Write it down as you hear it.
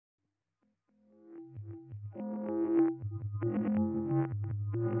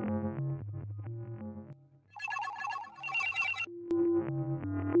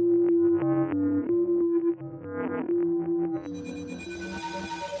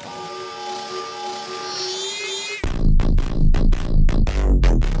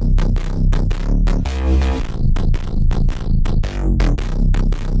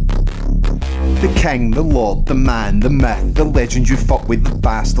king, the lord, the man, the myth, the legend, you fuck with the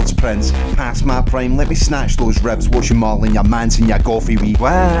bastards prince. Past my prime, let me snatch those ribs, watch you Marlin, your Manson, your Goffy wee.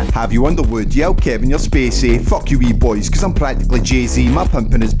 What? Have you Underwood? Yeah, Kevin, you're spacey. Fuck you wee boys, cause I'm practically Jay-Z. My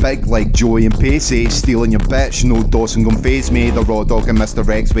pimpin' is big like Joey and Pacey. Stealing your bitch, no Dawson gon' phase me. The raw dog and Mr.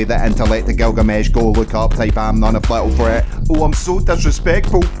 Rex with the intellect of Gilgamesh. Go look up, type I'm none of little threat. Oh, I'm so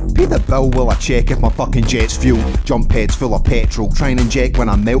disrespectful. Pay the bill while I check if my fucking jet's fuel. Jump heads full of petrol, try and inject when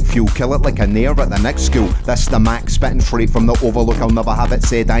I melt fuel. Kill it like a nair at the next school. This the Mack, spitting straight from the overlook. I'll never have it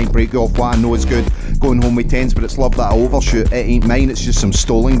said, I ain't break off what I know is good. Going home with tens, but it's love that I overshoot. It ain't mine, it's just some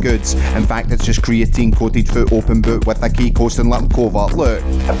stolen goods. In fact, it's just creatine coated foot, open boot with a key coast and let them covert. Look,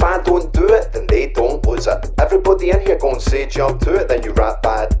 if I don't do it, then they don't lose it. Everybody in here gon' say jump to it, then you rap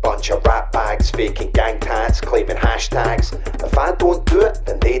bad. Bunch of rap bags, faking gang tats, claiming hashtags. If I don't do it,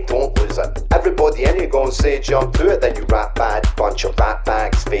 then they don't lose it. Everybody in here gon' say jump to it, then you rap bad. Bunch of rap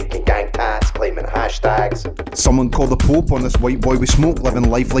bags, faking gang tats, claiming hashtags. Someone call the Pope on this white boy with smoke, living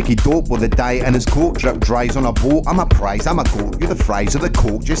life like he dope with a diet in his coat. Drip dries on a boat, I'm a prize, I'm a goat. You the fries of the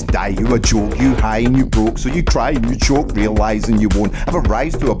coke, just die, you a joke. You high and you broke, so you cry and you choke, realising you won't ever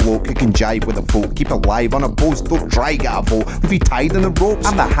rise to a bloke who can jive with a folk. Keep alive on a post, don't try get a vote. Leave you tied in the ropes.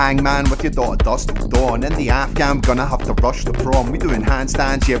 I'm the hangman with your daughter dust till dawn. In the Afghan, gonna have to rush the prom. We doing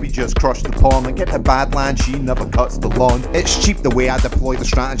handstands, yeah, we just crush the palm. And get the badland, she never cuts the lawn. It's cheap the way I deploy the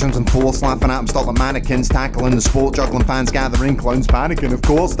stratagems and force, laughing at them, start the mannequins, tackling the sport, juggling fans, gathering clowns, panicking of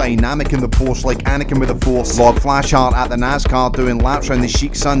course, dynamic in the Porsche like Anakin with a force. Log flash hard at the NASCAR, doing laps round the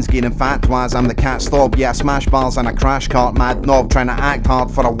chic sons, gaining fatwas. I'm the cat stop, yeah, smash bars and a crash cart, mad knob, trying to act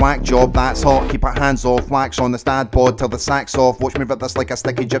hard for a whack job. That's hot, keep our hands off, wax on the stad board till the sack's off. Watch me rip this like a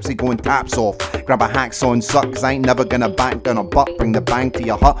sticky gypsy going taps off. Grab a hacksaw and suck, cause I ain't never gonna back down a butt. Bring the bang to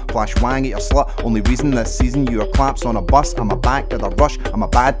your hut, flash wang at your slut. Only reason this season you are claps on a bus. I'm a back to the rush, I'm a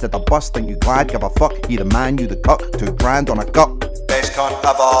bad to the bust. Think you glad, give a fuck, he the man, you the cuck. 2 grand on a cup, best cunt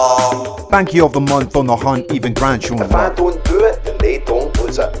ever. Banky of the month on the hunt, even grand showing. If I don't do it, then they don't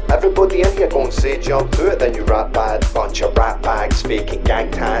lose it. Everybody in here gon' say jump to it, then you rap bad. Bunch of rap bags, faking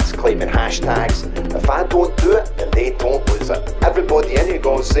gang tats, claiming hashtags. If I don't do it, then they don't lose it. Everybody in here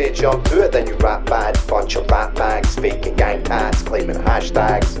gon' say jump to it, then you rap bad. Bunch of rap bags, faking gang tats, claiming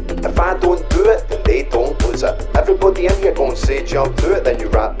hashtags. If I don't do it, then they don't lose it. Everybody in here gon' say jump to it, then you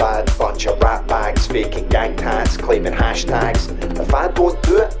rap bad. Bunch of rap bags, faking gang tats, claiming hashtags. If I don't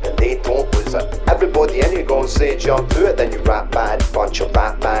do it, then they don't lose it. Everybody in here gon' say jump to it, then you rap bad. Bunch of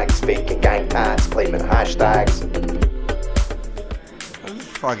rap bags, faking gang tats, claiming hashtags. That was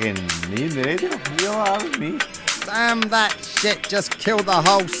fucking me, mate. You know that was me. Damn, that shit just killed the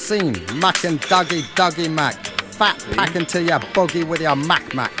whole scene. Mack and Dougie Mack. Fat packing to your boogie with your Mack.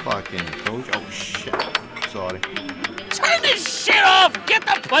 Fucking coach. Oh shit. Sorry. Turn this shit off! Get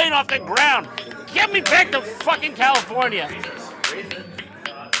the plane off the ground! Get me back to fucking California!